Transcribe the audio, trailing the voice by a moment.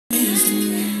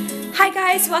Hi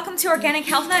guys, welcome to Organic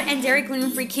Health Nut and Dairy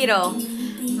Gluten-Free Keto.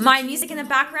 My music in the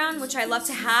background, which I love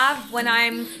to have when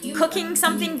I'm cooking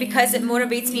something because it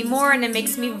motivates me more and it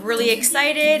makes me really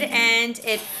excited, and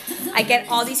I get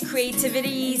all these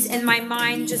creativities in my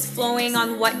mind just flowing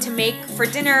on what to make for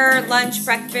dinner, lunch,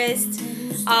 breakfast,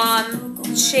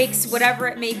 shakes, whatever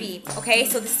it may be. Okay,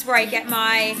 so this is where I get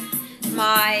my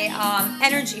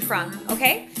energy from.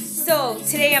 Okay, so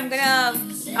today I'm gonna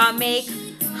make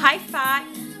high-fat,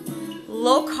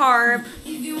 low-carb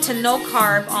to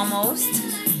no-carb almost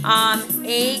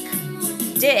egg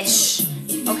dish.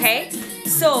 Okay,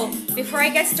 so before I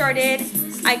get started,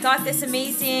 I got this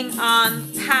amazing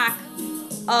pack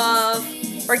of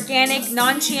organic,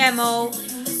 non-GMO,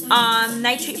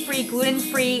 nitrate-free,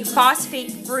 gluten-free,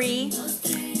 phosphate-free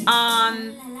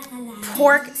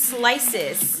pork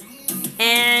slices,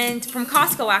 and from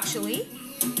Costco actually,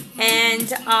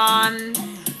 and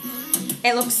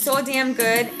it looks so damn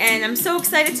good, and I'm so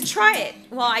excited to try it.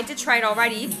 Well, I did try it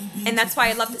already, and that's why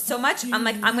I loved it so much. I'm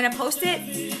like, I'm gonna post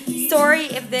it. Sorry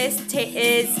if this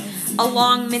is a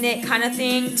long minute kind of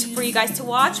thing for you guys to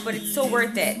watch, but it's so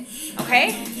worth it.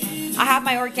 Okay, I have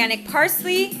my organic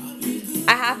parsley.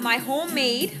 I have my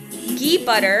homemade ghee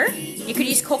butter. You could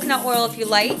use coconut oil if you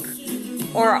like,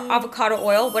 or avocado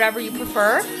oil, whatever you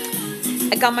prefer.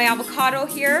 I got my avocado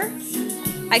here.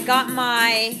 I got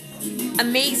my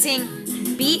amazing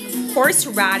beet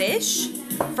horseradish,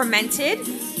 fermented,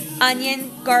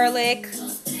 onion, garlic,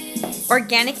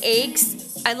 organic eggs.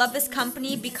 I love this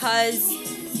company because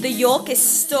the yolk is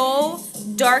so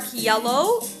dark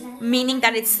yellow, meaning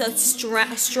that it's so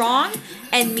strong,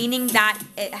 and meaning that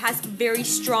it has very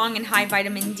strong and high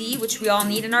vitamin D, which we all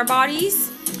need in our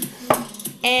bodies.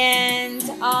 And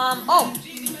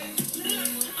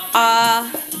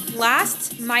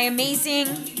last, my amazing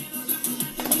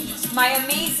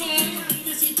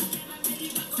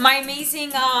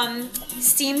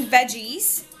steamed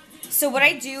veggies. So what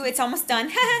I do, it's almost done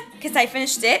because I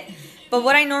finished it, but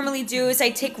what I normally do is I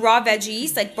take raw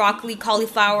veggies like broccoli,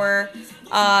 cauliflower,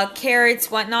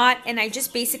 carrots, whatnot, and I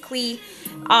just basically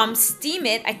steam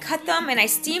it. I cut them and I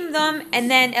steam them, and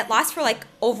then it lasts for like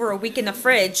over a week in the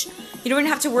fridge. You don't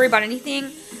even have to worry about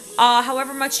anything.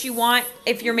 However much you want,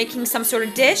 if you're making some sort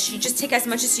of dish, you just take as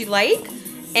much as you like,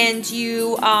 and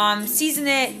you season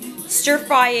it, stir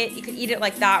fry it. You can eat it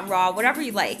like that, raw, whatever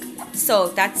you like. So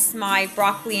that's my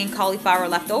broccoli and cauliflower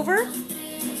left over.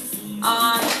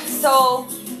 So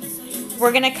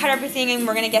we're gonna cut everything and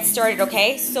we're gonna get started,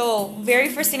 okay? So very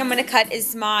first thing I'm gonna cut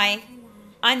is my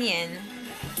onion,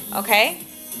 okay?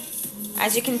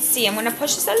 As you can see, I'm gonna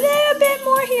push this a little bit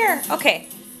more here. Okay,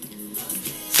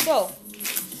 so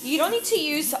you don't need to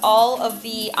use all of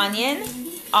the onion.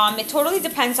 It totally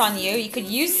depends on you. You could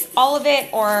use all of it,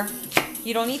 or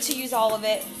you don't need to use all of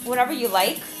it, whatever you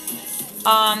like.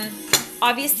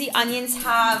 Obviously onions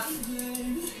have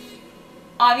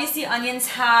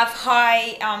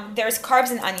high, there's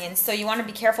carbs in onions, so you want to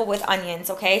be careful with onions,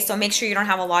 okay? So make sure you don't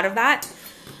have a lot of that.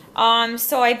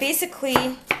 So I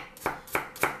basically,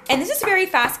 and this is very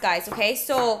fast, guys, okay?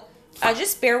 So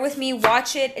just bear with me,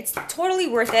 watch it. It's totally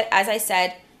worth it, as I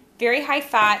said. Very high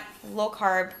fat, low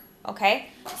carb, okay?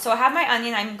 So I have my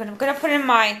onion. I'm gonna put it in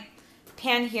my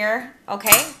pan here,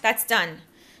 okay? That's done.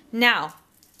 Now,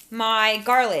 my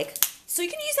garlic. So you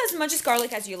can use as much as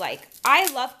garlic as you like. I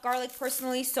love garlic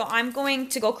personally, so I'm going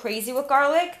to go crazy with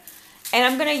garlic. And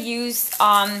I'm gonna use,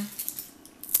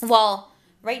 well,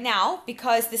 right now,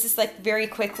 because this is like very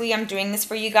quickly, I'm doing this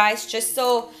for you guys, just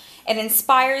so it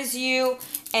inspires you.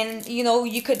 And you know,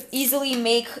 you could easily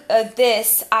make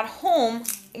this at home,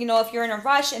 you know, if you're in a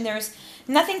rush and there's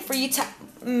nothing for you to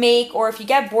make, or if you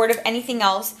get bored of anything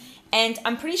else. And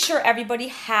I'm pretty sure everybody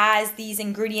has these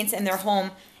ingredients in their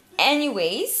home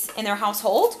anyways, in their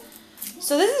household.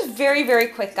 So this is very, very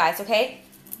quick, guys, okay?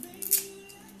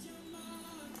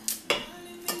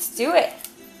 Let's do it.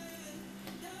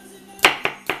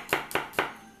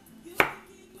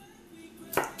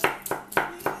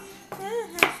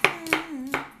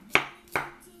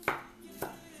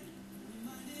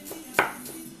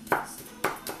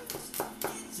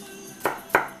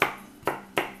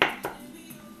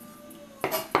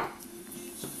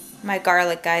 My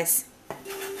garlic, guys. Put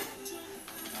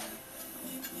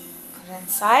it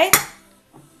inside.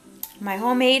 My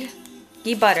homemade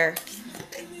ghee butter.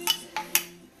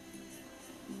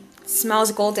 It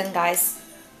smells golden, guys.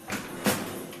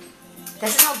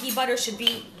 This is how ghee butter should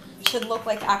look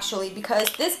like, actually, because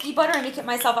this ghee butter, I make it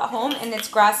myself at home, and it's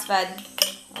grass-fed.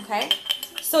 Okay?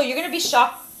 So you're gonna be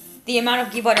shocked the amount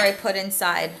of ghee butter I put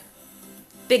inside.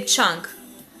 Big chunk.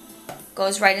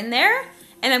 Goes right in there.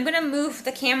 And I'm gonna move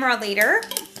the camera later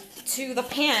to the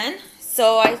pan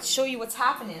so I show you what's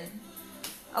happening.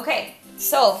 Okay,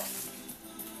 so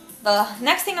the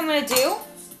next thing I'm going to do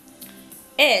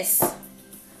is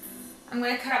I'm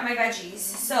going to cut up my veggies.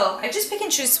 So I just pick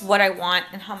and choose what I want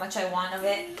and how much I want of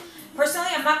it. Personally,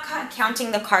 I'm not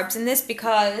counting the carbs in this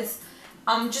because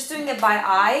I'm just doing it by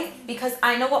eye, because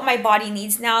I know what my body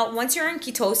needs now. Once you're in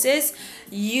ketosis,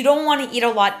 you don't want to eat a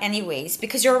lot anyways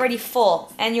because you're already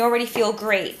full and you already feel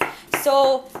great.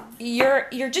 So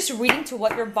you're just reading to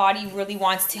what your body really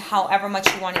wants, to however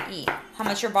much you want to eat, how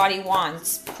much your body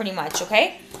wants, pretty much,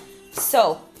 okay?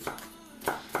 So,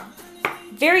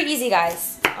 very easy,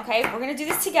 guys, okay? We're going to do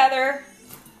this together.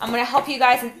 I'm going to help you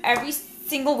guys in every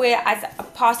single way as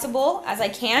possible as I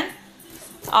can.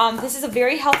 This is a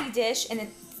very healthy dish, and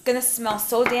it's gonna smell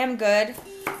so damn good.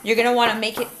 You're gonna want to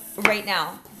make it right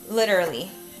now, literally,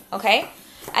 okay?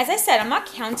 As I said, I'm not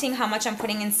counting how much I'm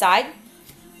putting inside.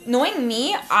 Knowing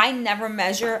me, I never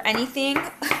measure anything.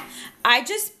 I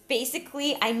just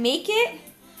basically, I make it,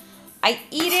 I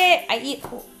eat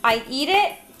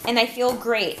it, and I feel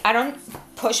great. I don't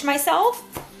push myself.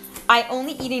 I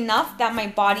only eat enough that my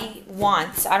body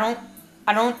wants. I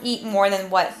don't eat more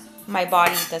than what my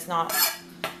body does not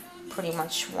pretty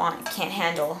much can't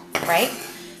handle, right?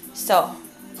 So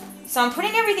I'm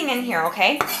putting everything in here,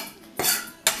 okay?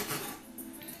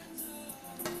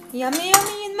 Yummy,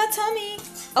 yummy in my tummy.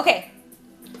 Okay,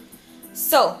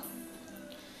 so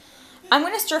I'm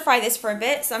gonna stir fry this for a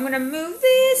bit. So I'm gonna move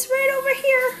this right over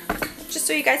here, just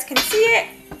so you guys can see it.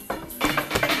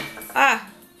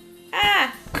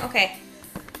 Okay,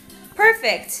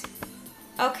 perfect.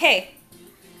 Okay,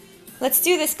 let's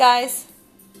do this, guys.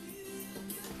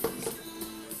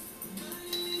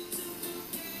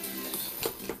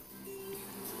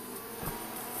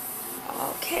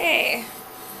 Okay.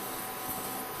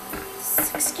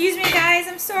 Excuse me, guys.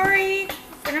 I'm sorry.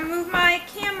 I'm gonna move my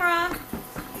camera.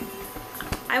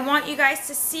 I want you guys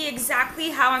to see exactly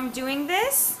how I'm doing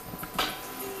this,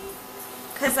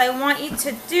 because I want you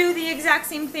to do the exact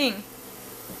same thing.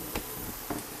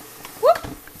 Whoop.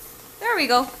 There we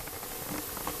go.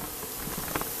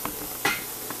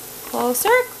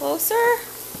 Closer, closer.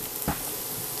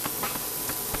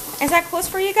 Is that close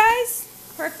for you guys?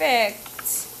 Perfect.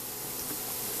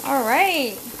 All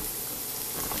right.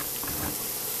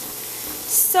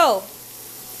 So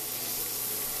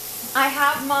I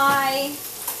have my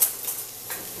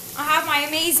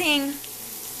amazing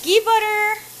ghee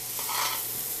butter.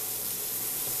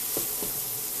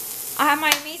 I have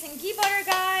my amazing ghee butter,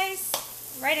 guys,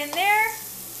 right in there.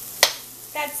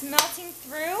 That's melting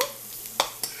through.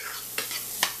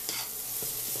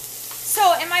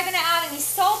 So am I going to add any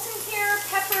salt in here,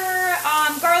 pepper,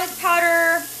 garlic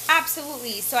powder?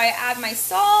 Absolutely. So I add my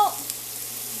salt.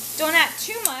 Don't add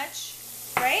too much,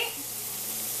 right?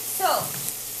 So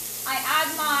I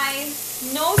add my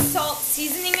no salt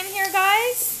seasoning in here,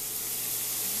 guys.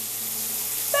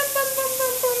 Bum, bum, bum,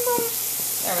 bum, bum, bum.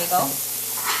 There we go.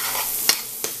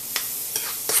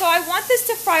 So I want this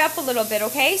to fry up a little bit,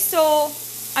 okay? So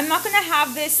I'm not going to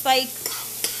have this like,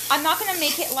 I'm not going to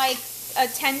make it like a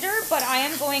tender, but I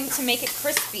am going to make it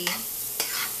crispy.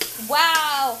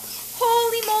 Wow.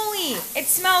 Holy moly. It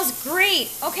smells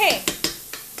great. Okay.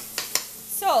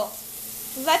 So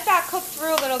let that cook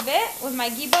through a little bit with my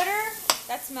ghee butter.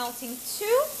 That's melting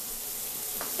too.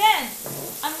 Then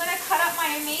I'm going to cut up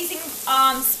my amazing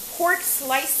pork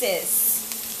slices.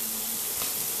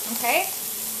 Okay.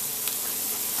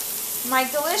 My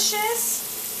delicious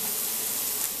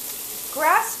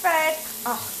grass-fed,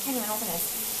 oh, can't even open it.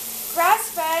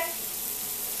 Grass-fed,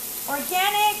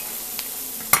 organic,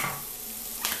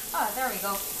 oh, there we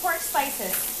go, pork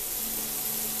slices.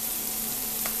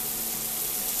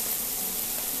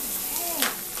 Okay,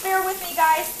 bear with me,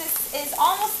 guys, this is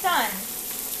almost done.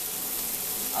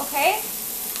 Okay,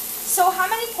 so how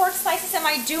many pork slices am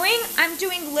I doing? I'm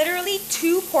doing literally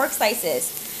 2 pork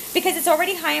slices because it's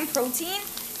already high in protein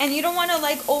and you don't want to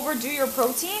like overdo your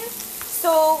protein.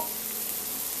 So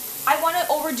I want to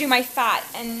overdo my fat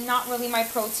and not really my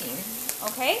protein,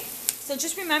 okay? So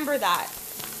just remember that.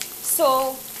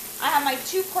 So I have my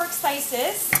 2 pork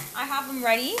slices. I have them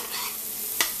ready.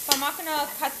 So I'm not going to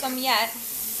cut them yet.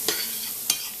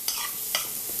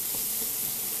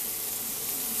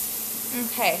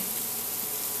 Okay.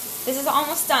 This is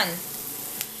almost done.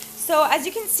 So as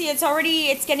you can see,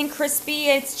 it's getting crispy.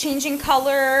 It's changing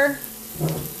color.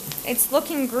 It's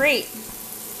looking great.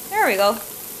 There we go.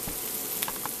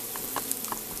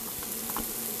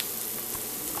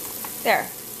 There.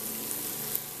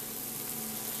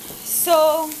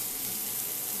 So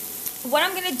what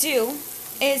I'm going to do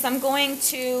is I'm going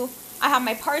to I have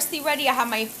my parsley ready. I have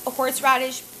my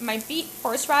horseradish, my beet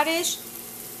horseradish.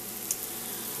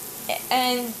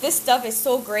 And this stuff is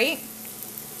so great.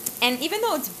 And even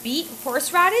though it's beet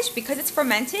horseradish, because it's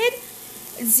fermented,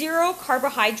 0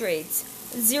 carbohydrates,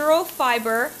 0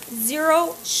 fiber,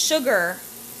 0 sugar.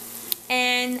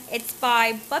 And it's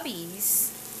by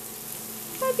Bubbies.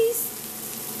 Bubbies.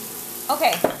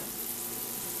 Okay.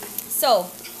 So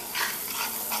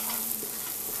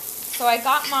I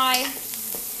got my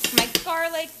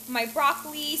garlic, my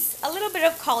broccoli, a little bit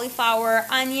of cauliflower,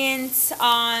 onions.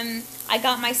 I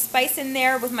got my spice in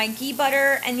there with my ghee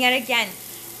butter. And yet again,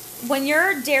 when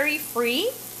you're dairy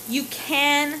free, you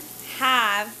can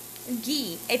have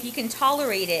ghee if you can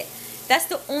tolerate it. That's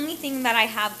the only thing that I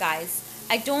have, guys.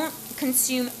 I don't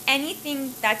consume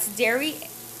anything that's dairy,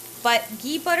 but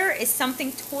ghee butter is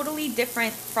something totally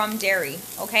different from dairy,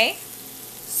 okay?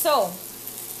 So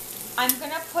I'm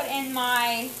gonna put in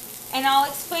my, and I'll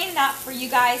explain that for you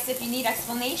guys if you need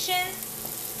explanation,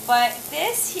 but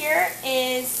this here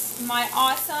is my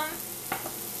awesome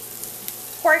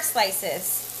pork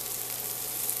slices.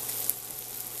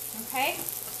 Okay,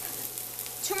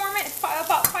 2 more minutes,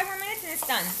 about 5 more minutes and it's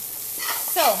done.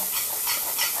 So,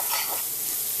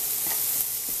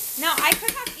 now I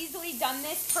could have easily done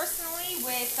this personally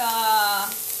with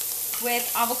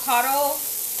avocado,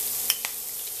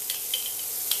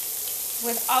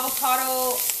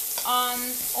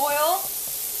 oil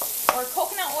or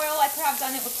coconut oil. I could have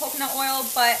done it with coconut oil,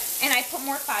 and I put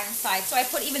more fat inside, so I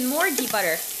put even more ghee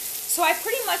butter. So I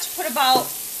pretty much put about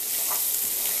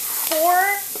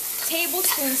 4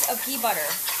 tablespoons of ghee butter.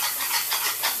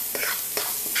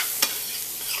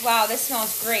 Wow, this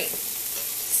smells great.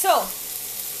 So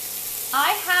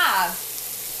I have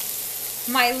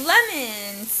my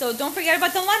lemon, so don't forget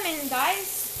about the lemon,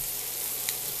 guys.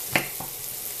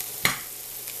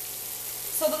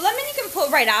 So the lemon you can put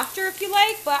right after if you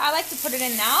like, but I like to put it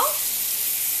in now.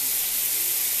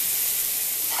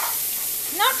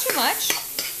 Not too much,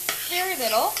 very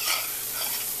little.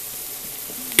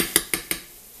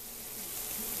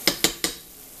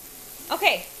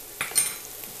 Okay,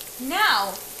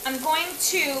 now I'm going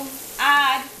to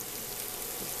add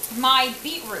my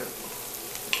beetroot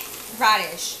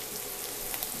radish.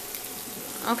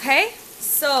 Okay,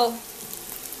 so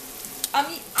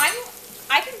I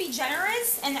can be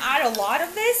generous and add a lot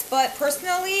of this, but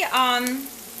personally,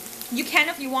 you can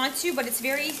if you want to, but it's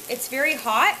very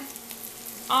hot.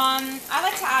 I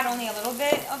like to add only a little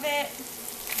bit of it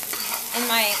in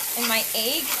my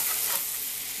egg.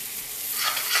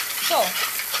 So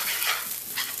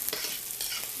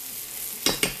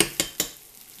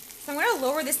I'm going to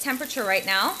lower this temperature right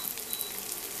now.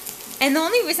 And the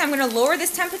only reason I'm going to lower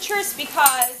this temperature is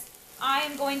because I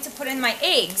am going to put in my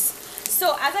eggs.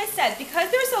 So as I said, because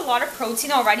there's a lot of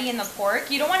protein already in the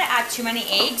pork, you don't want to add too many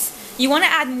eggs. You want to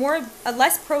add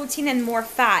less protein and more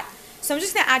fat. So I'm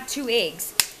just going to add 2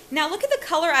 eggs. Now look at the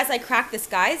color as I crack this,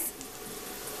 guys.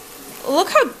 Look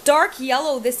how dark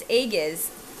yellow this egg is.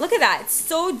 Look at that. It's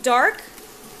so dark.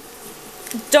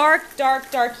 Dark,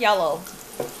 dark, dark yellow.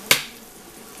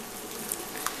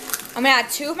 I'm going to add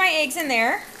 2 of my eggs in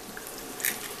there.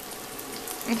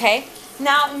 Okay.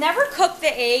 Now, never cook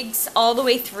the eggs all the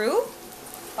way through.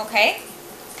 Okay.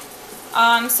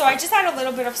 So I just add a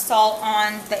little bit of salt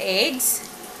on the eggs.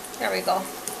 There we go.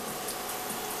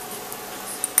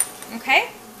 Okay.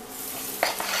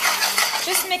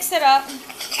 Just mix it up.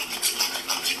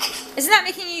 Isn't that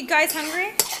making you guys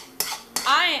hungry?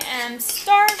 I am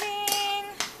starving.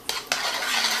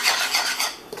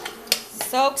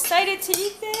 So excited to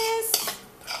eat this.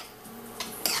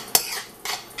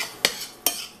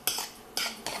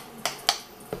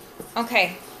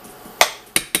 Okay.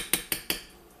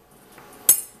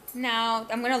 Now,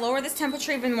 I'm going to lower this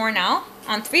temperature even more now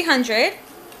on 300.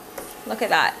 Look at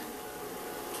that.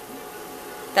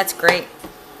 That's great.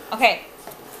 Okay.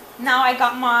 Now I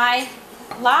got my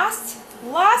last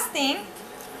thing,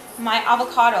 my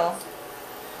avocado.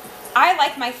 I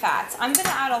like my fats. I'm going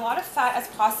to add a lot of fat as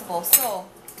possible. So,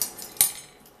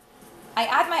 I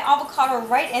add my avocado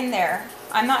right in there.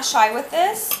 I'm not shy with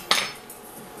this.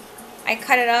 I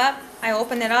cut it up, I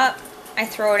open it up, I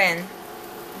throw it in.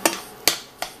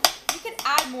 You could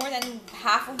add more than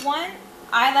half of one.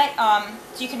 I like,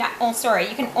 you can add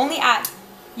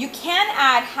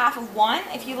half of one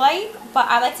if you like, but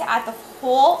I like to add the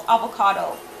whole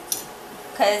avocado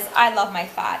because I love my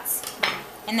fats.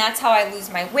 And that's how I lose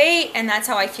my weight, and that's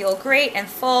how I feel great and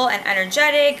full and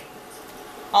energetic.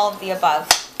 All of the above.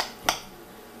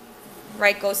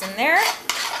 Right goes in there.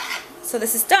 So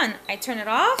this is done. I turn it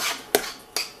off.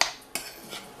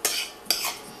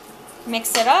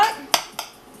 Mix it up.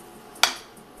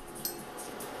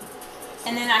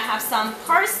 And then I have some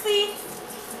parsley.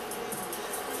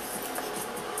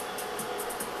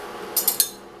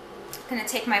 I'm gonna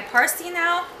take my parsley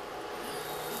now.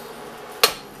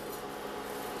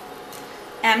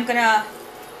 And I'm gonna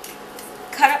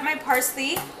cut up my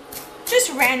parsley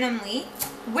just randomly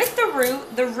with the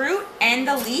root and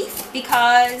the leaf,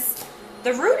 because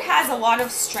the root has a lot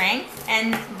of strength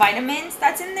and vitamins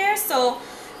that's in there. So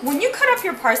when you cut up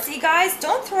your parsley, guys,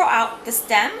 don't throw out the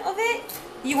stem of it.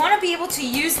 You want to be able to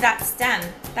use that stem,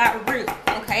 that root,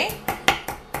 okay?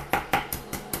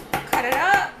 Cut it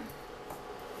up.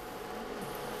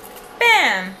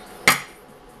 Bam!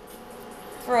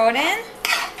 Throw it in.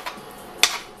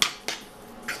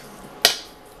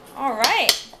 All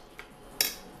right.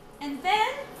 And then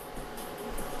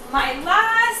my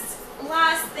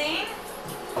last thing,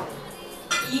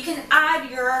 you can add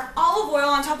your olive oil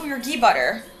on top of your ghee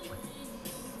butter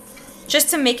just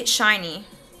to make it shiny.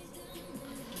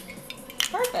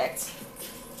 Perfect.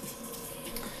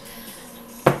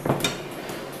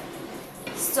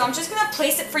 So I'm just gonna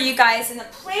place it for you guys in a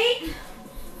plate,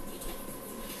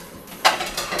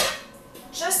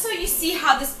 just so you see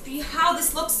how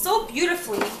this looks so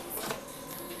beautifully.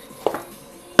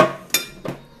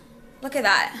 Look at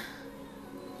that.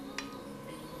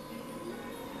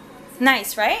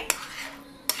 Nice, right?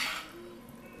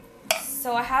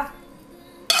 So I have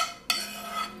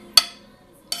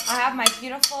my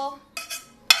beautiful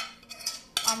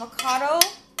avocado.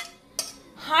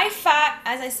 High fat,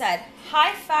 as I said,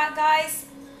 high fat, guys.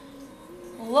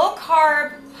 Low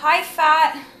carb, high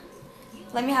fat.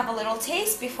 Let me have a little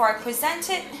taste before I present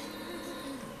it.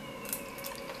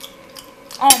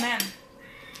 Oh man.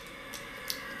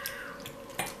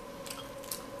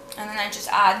 And then I just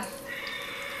add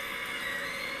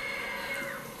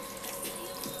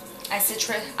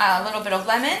a little bit of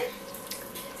lemon.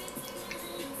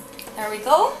 There we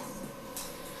go.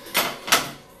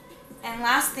 And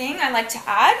last thing I like to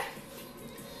add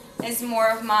is more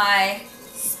of my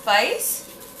spice.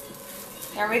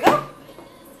 There we go.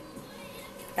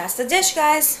 That's the dish,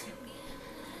 guys.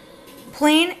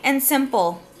 Plain and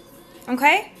simple.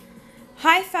 Okay?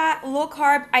 High fat, low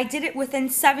carb. I did it within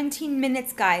 17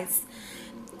 minutes, guys.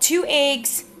 2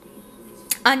 eggs,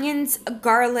 onions,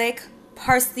 garlic,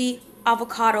 parsley,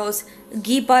 avocados,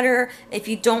 ghee butter. If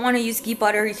you don't want to use ghee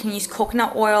butter, you can use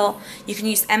coconut oil, you can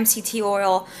use MCT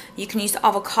oil, you can use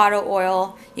avocado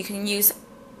oil, you can use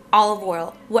olive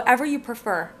oil, whatever you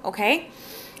prefer, okay?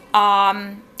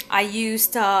 I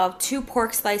used 2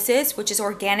 pork slices, which is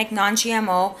organic,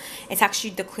 non-GMO. It's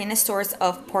actually the cleanest source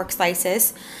of pork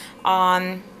slices.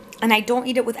 And I don't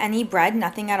eat it with any bread,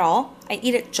 nothing at all. I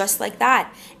eat it just like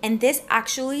that. And this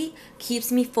actually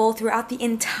keeps me full throughout the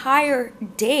entire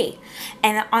day.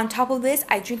 And on top of this,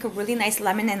 I drink a really nice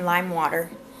lemon and lime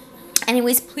water.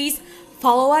 Anyways, please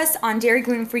follow us on Dairy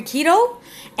Gluten Free Keto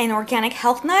and Organic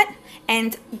Health Nut.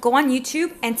 And go on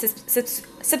YouTube and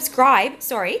subscribe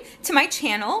to my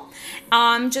channel,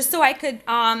 just so I could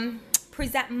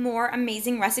present more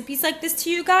amazing recipes like this to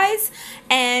you guys.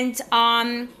 And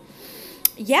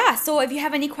yeah, so if you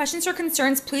have any questions or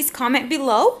concerns, please comment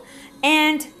below.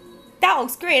 And that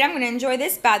looks great. I'm going to enjoy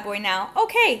this bad boy now.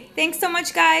 Okay, thanks so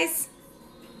much, guys.